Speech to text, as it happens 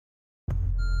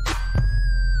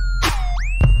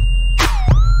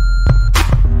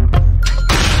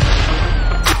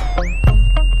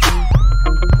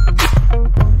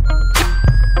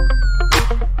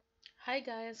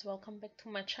guys, welcome back to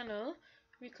my channel.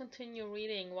 We continue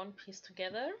reading One Piece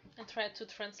together and try to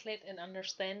translate and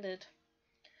understand it.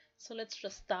 So let's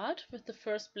just start with the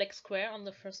first black square on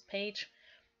the first page.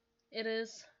 It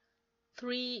is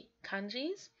 3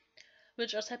 kanjis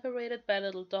which are separated by a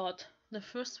little dot. The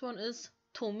first one is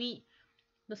Tomi,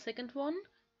 the second one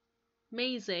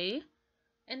Meizei,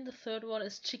 and the third one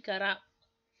is Chikara.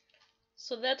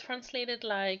 So they're translated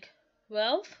like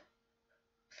wealth,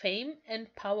 fame,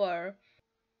 and power.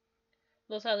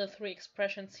 Those are the 3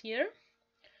 expressions here.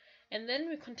 And then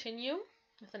we continue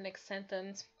with the next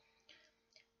sentence.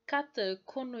 Kate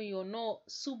kono yo no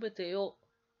subete o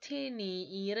te ni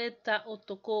ireta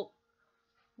otoko.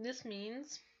 This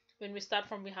means, when we start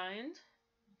from behind,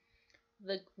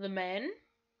 the man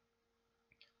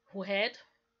who had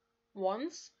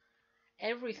once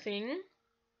everything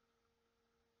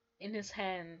in his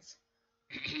hands.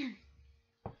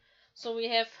 So we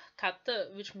have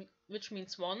kate, which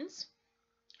means once.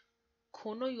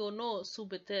 Kono yo no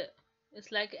subete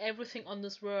is like everything on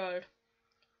this world.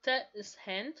 Te is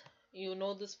hand, you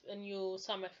know this when you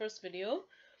saw my first video.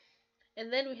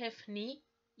 And then we have ni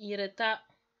ireta,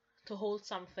 to hold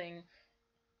something.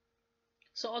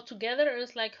 So altogether it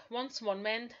is like once one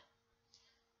man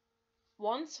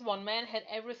had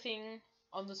everything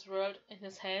on this world in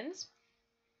his hands.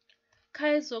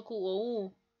 Kaizoku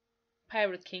ou,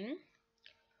 Pirate King.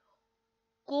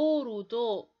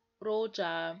 Gorudo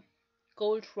Roja,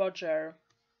 Gold Roger.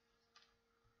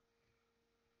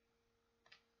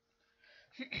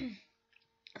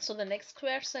 So the next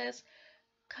square says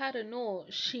Kare no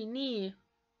shini.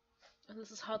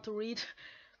 This is hard to read.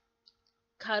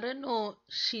 Kare no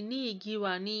shini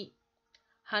giwa ni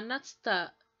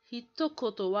hanatsutta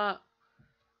hitokoto wa.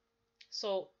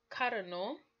 So Kare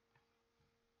no,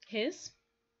 his,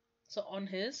 so on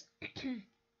his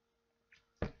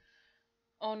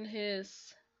on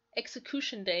his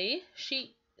execution day,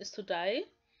 she is to die.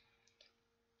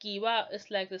 Giwa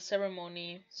is like the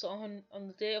ceremony. So on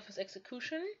the day of his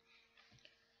execution,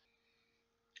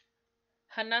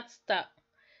 hanatsuta.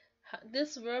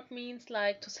 This verb means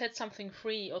like to set something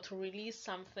free or to release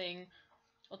something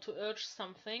or to urge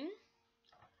something.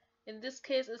 In this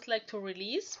case, it's like to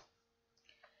release.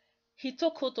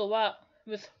 Hitokoto wa,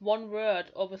 with one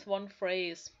word or with one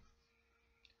phrase.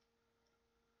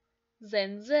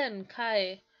 Zenzen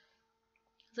kai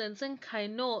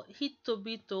no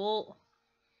hitobito o,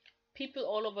 people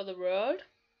all over the world.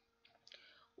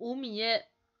 Umi e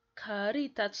kari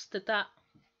tatsuteta.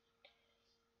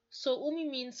 So umi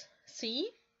means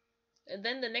sea, and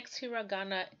then the next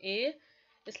hiragana e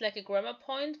is like a grammar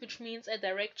point, which means a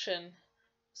direction,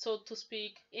 so to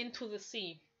speak, into the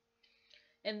sea.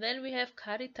 And then we have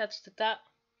kari tatsuteta,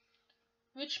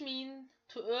 which means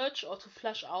to urge or to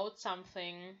flush out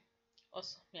something. Or,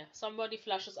 yeah, somebody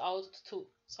flushes out to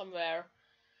somewhere.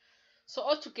 So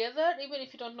altogether, even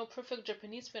if you don't know perfect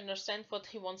Japanese, we understand what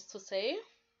he wants to say.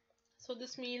 So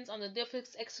this means on the day of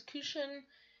his execution,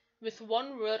 with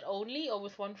one word only or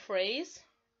with one phrase,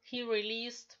 he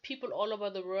released people all over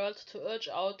the world to urge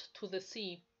out to the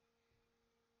sea.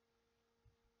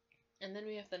 And then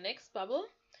we have the next bubble.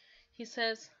 He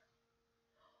says,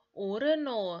 Ore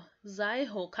no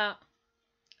zaiho ka.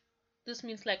 This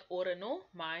means like ore no,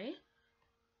 my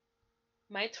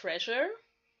treasure.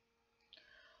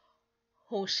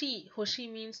 Hoshi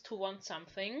means to want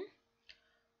something.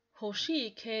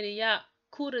 Hoshi kere ya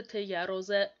kurete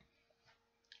yaroze.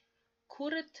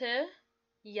 Kurete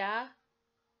yaruze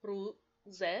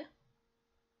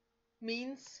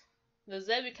means, the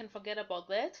ze we can forget about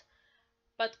that,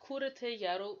 but kurete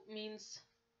yaru means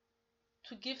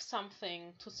to give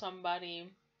something to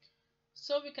somebody.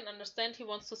 So we can understand he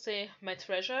wants to say, my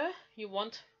treasure, you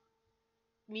want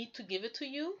me to give it to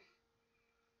you.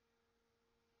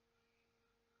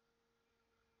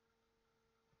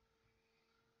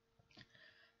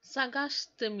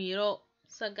 Sagashite miro.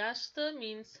 Sagashite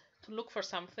means to look for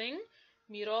something.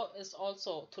 Miro is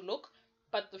also to look,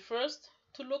 but the first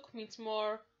to look means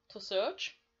more to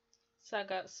search.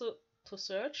 Sagasu, to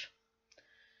search.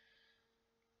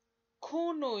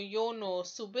 Kono yo no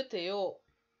subete o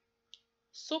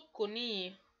soko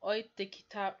ni oite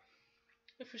kita.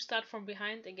 If we start from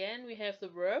behind again, we have the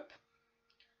verb.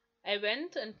 I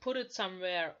went and put it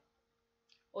somewhere.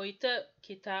 Oite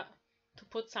kita, to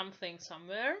put something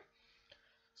somewhere.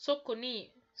 Soko ni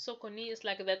is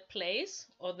like that place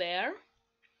or there.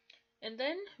 And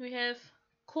then we have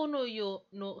kono yo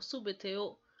no subete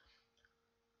o,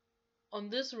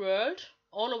 on this world,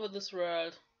 all over this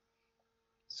world.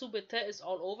 Subete is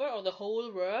all over, or the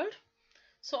whole world.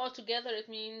 So altogether it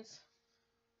means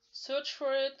search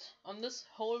for it on this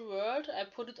whole world. I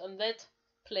put it on that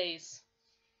place.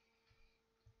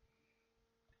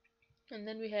 And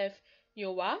then we have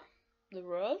Yowa, the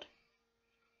world.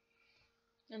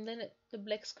 And then the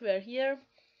black square here.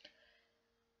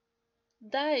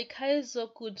 Dai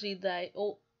kaizoku jidai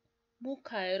o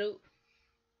mukaeru.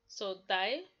 So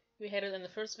dai, we had it in the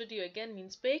first video again,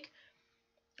 means big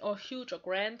or huge or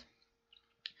grand.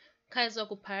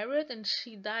 Kaizoku pirate, and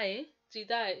jidai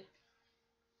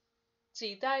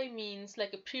means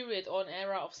like a period or an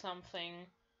era of something.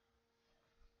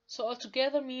 So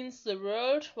altogether means the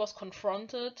world was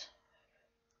confronted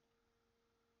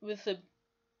with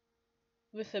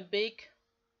a big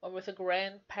or with a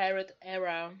grand pirate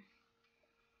era.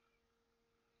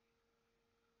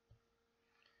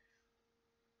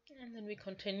 And then we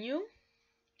continue.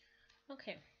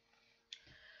 Okay.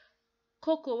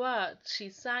 Koko wa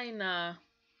chisai na.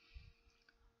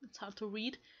 It's hard to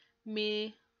read.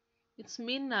 It's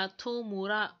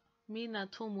Minatomura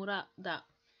da.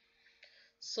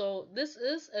 So this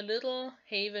is a little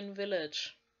haven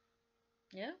village.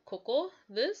 Yeah, Koko,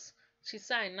 this,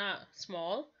 Chisai na,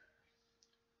 small.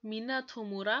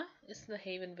 Minatomura is the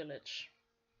haven village.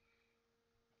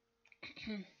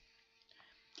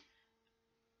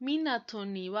 Minato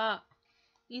ni wa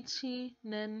ichi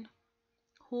nen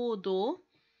hodo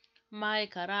mae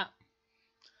kara.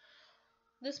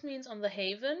 This means on the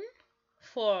haven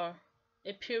for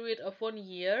a period of 1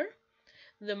 year.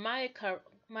 The mae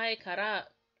kara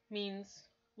means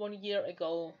 1 year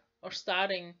ago or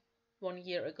starting 1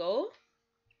 year ago.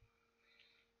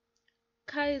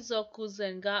 Kaizoku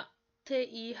zen ga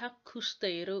tei haku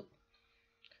shiteiru.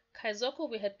 Kaizoku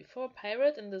we had before,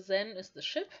 pirate, and the zen is the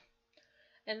ship.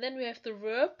 And then we have the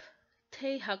verb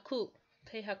teihaku.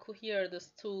 Teihaku here,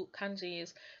 these two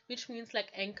kanjis, which means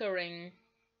like anchoring.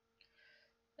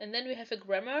 And then we have a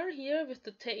grammar here with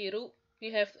the teiru.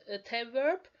 You have a te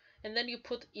verb, and then you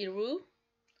put iru.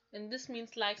 And this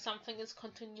means like something is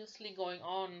continuously going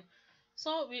on.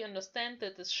 So we understand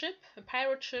that this ship, a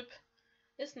pirate ship,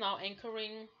 is now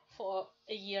anchoring for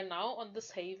a year now on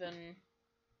this haven.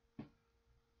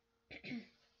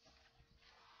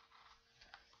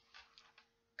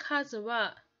 Kaze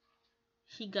wa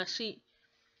higashi.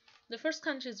 The first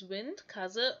kanji is wind,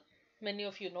 kaze. Many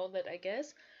of you know that, I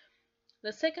guess.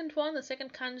 The second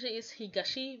kanji is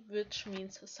higashi, which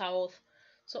means south.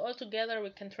 So altogether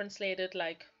we can translate it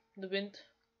like the wind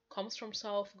comes from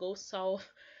south, goes south.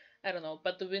 I don't know,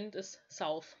 but the wind is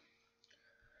south.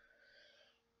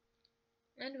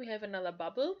 And we have another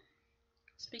bubble.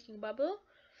 Speaking bubble.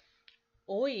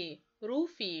 Oi,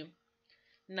 Ruffy.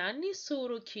 Nani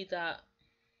suru kida?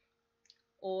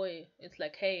 Oi, it's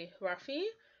like, hey, Ruffy,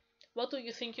 what do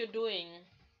you think you're doing?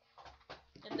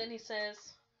 And then he says,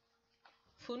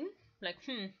 fun, like,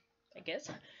 I guess.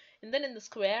 And then in the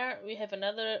square, we have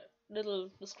another little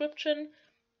description.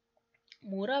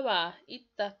 Mura wa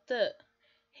itatte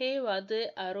heiwa de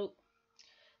aru.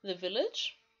 The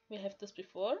village, we have this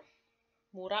before,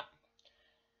 Mura,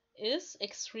 is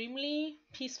extremely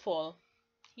peaceful.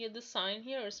 Here, the sign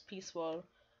here is peaceful.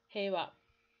 Heiwa.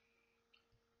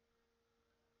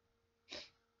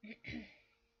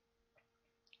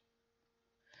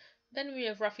 Then we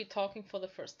have Ruffy talking for the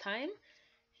first time.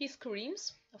 He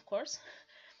screams, of course.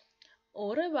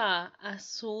 Ore wa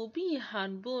asobi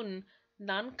hanbun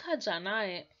nanka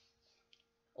janai.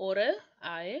 Ore,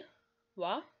 I,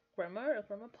 wa, grammar, a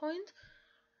grammar point.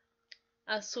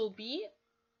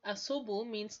 Asobu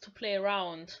means to play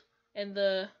around. And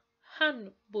the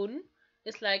hanbun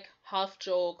is like half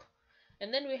joke.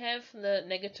 And then we have the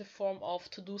negative form of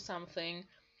to do something.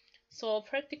 So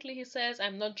practically he says,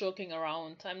 I'm not joking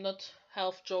around. I'm not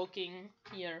half joking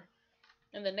here.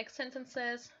 And the next sentence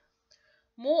says,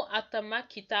 Mo atama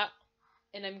kita,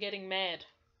 and I'm getting mad.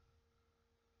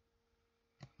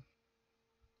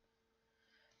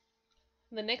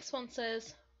 The next one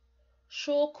says,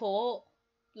 Shoko,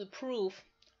 the proof,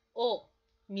 o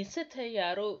misete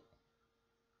yaru.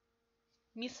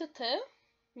 Misete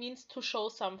means to show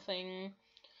something,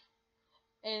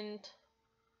 and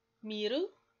miru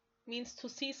means to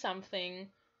see something.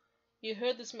 You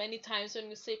heard this many times when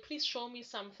you say, please show me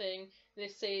something. They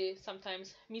say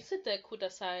sometimes, misete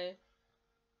kudasai.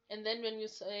 And then when you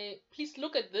say, please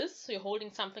look at this, so you're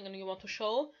holding something and you want to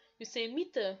show, you say,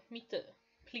 mite,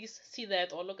 please see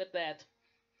that or look at that.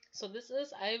 So this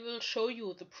is, I will show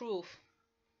you the proof.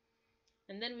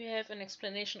 And then we have an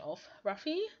explanation of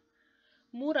Ruffy.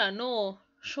 Mura no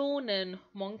shonen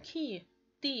monkey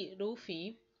di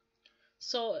Ruffy.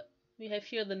 So we have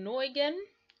here the no again,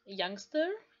 a youngster,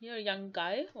 here a young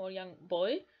guy or young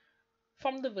boy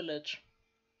from the village.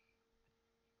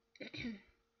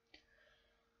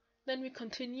 Then we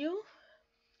continue.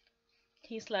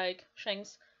 he's like,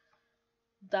 Shanks,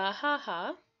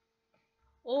 dahaha.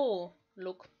 Oh,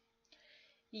 look.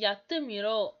 Yatte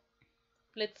miro.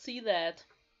 Let's see that.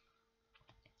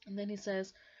 And then he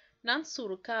says,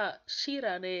 Nansuru ka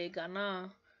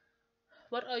HIRAGANA.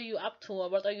 What are you up to, or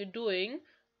what are you doing?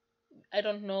 I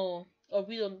don't know. Or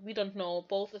we don't know.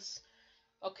 Both is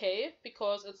okay,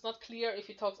 because it's not clear if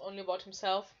he talks only about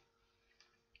himself.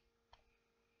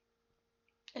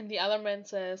 And the other man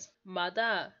says,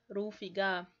 Mada Ruffy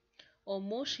ga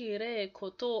omoshirei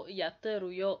koto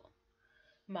yatteru yo.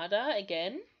 Mada,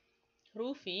 again,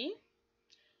 Ruffy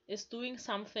is doing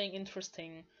something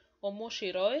interesting.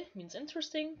 Omoshiroi means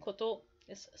interesting, koto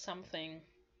is something.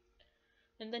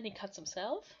 And then he cuts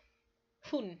himself.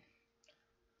 Fun.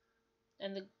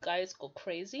 And the guys go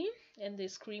crazy and they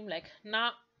scream like,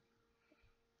 na.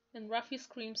 And Ruffy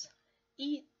screams,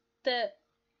 eat the,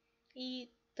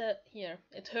 here,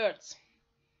 it hurts.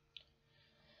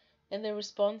 And the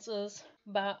response is,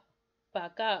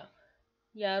 baka,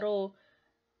 yaro,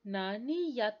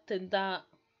 nani yattenda.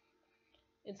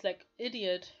 It's like,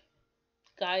 idiot,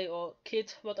 guy or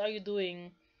kid, what are you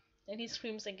doing? And he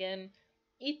screams again,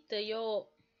 itte yo.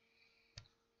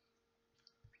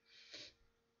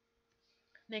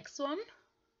 Next one.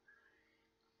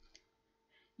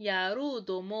 Yaru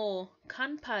domo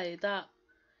kanpai da.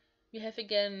 We have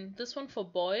again this one for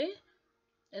boy,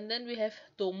 and then we have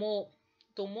domo.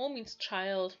 Domo means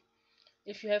child.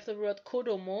 If you have the word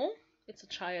kodomo, it's a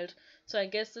child. So I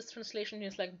guess this translation here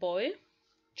is like boy.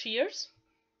 Cheers.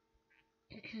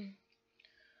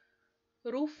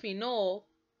 Ruffy no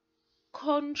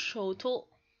konshoto.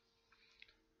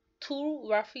 To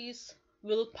Ruffy's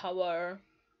willpower.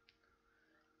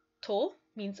 To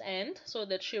means and, so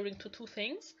that's cheering to two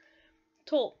things.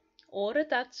 To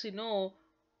oretachi no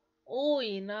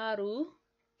oinaru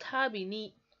tabi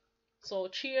ni. So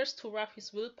cheers to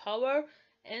Ruffy's willpower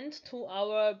and to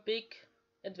our big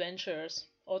adventures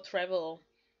or travel.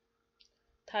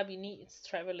 Tabi ni, it's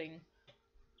traveling.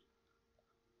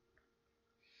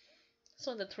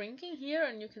 So they're drinking here,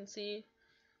 and you can see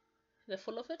they're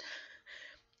full of it.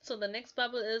 So the next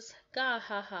bubble is ga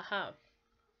ha ha ha.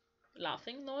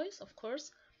 Laughing noise, of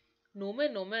course.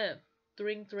 Nome nome,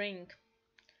 drink drink.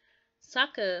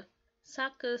 Sake,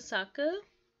 sake sake.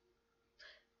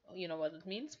 You know what it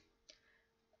means.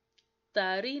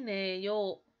 Tarine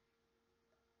yo,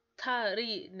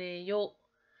 tarine yo.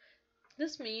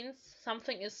 This means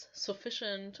something is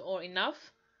sufficient or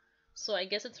enough. So I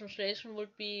guess the translation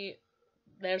would be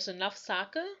there's enough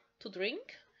sake to drink,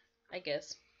 I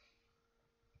guess.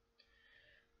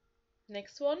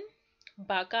 Next one.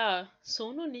 Baka,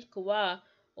 sono niku wa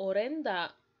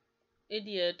orenda.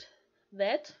 Idiot,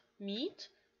 that meat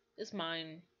is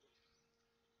mine.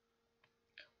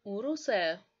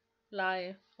 Uruse,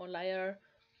 lie or liar.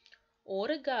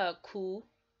 Orega ku,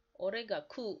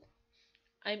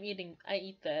 I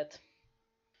eat that.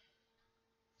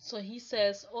 So he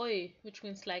says oi, which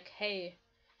means like hey.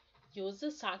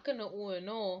 Yose sake no ue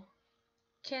no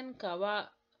kenka wa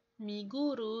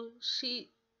miguru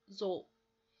shizo.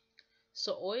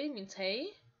 So oi means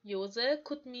hey. Yose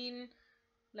could mean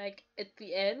like at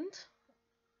the end.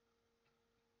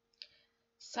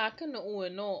 Sake no ue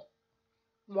no,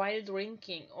 while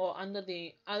drinking or under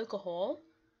the alcohol,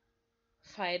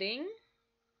 fighting,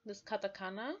 this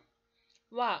katakana,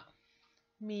 wa,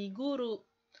 miguru,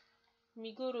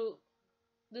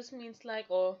 this means like,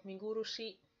 or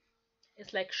migurushi,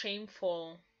 it's like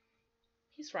shameful.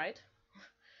 He's right.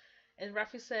 And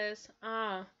Ruffy says,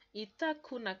 ita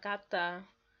kunakata,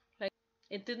 like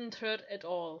it didn't hurt at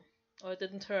all, or it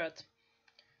didn't hurt.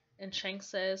 And Shanks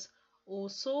says,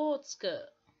 Osotsuke,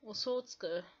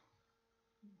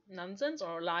 nonsense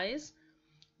or lies.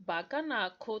 Baka na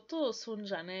koto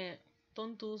sunjane.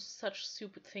 Don't do such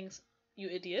stupid things, you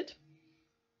idiot.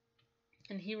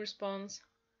 And he responds,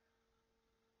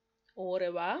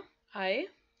 Ore wa, I.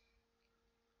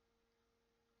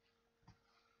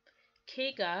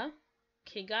 Kega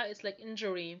is like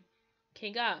injury.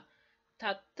 Kega,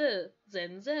 tatte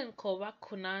zenzen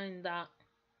kowakunainda.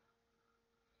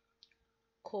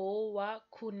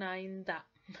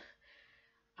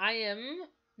 I am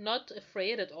not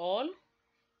afraid at all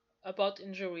about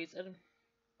injuries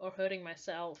or hurting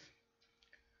myself.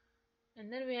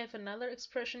 And then we have another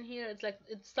expression here. It's like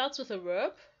it starts with a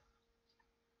verb,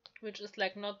 which is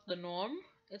like not the norm.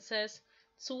 It says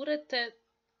tsurete.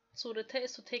 Tsurete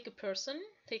is to take a person,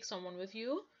 take someone with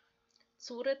you.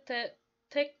 Tsurete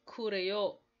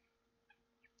tekureyo.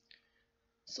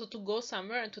 So to go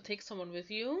somewhere and to take someone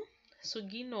with you.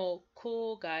 Sugino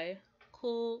kokai.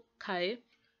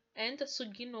 And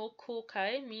Sugino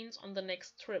kokai means on the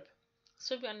next trip.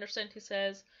 So we understand he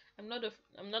says, I'm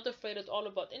not afraid at all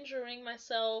about injuring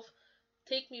myself.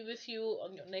 Take me with you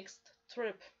on your next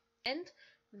trip. And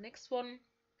the next one,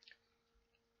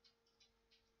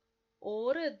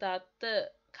 Ore datte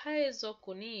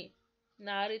kaizoku ni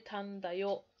naritanda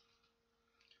yo.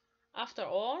 After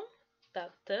all,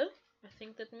 datte, I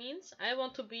think that means I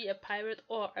want to be a pirate,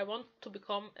 or I want to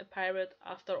become a pirate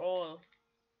after all.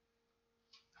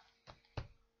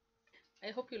 I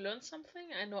hope you learned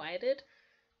something. I know I did.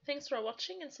 Thanks for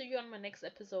watching and see you on my next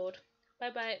episode.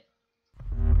 Bye bye.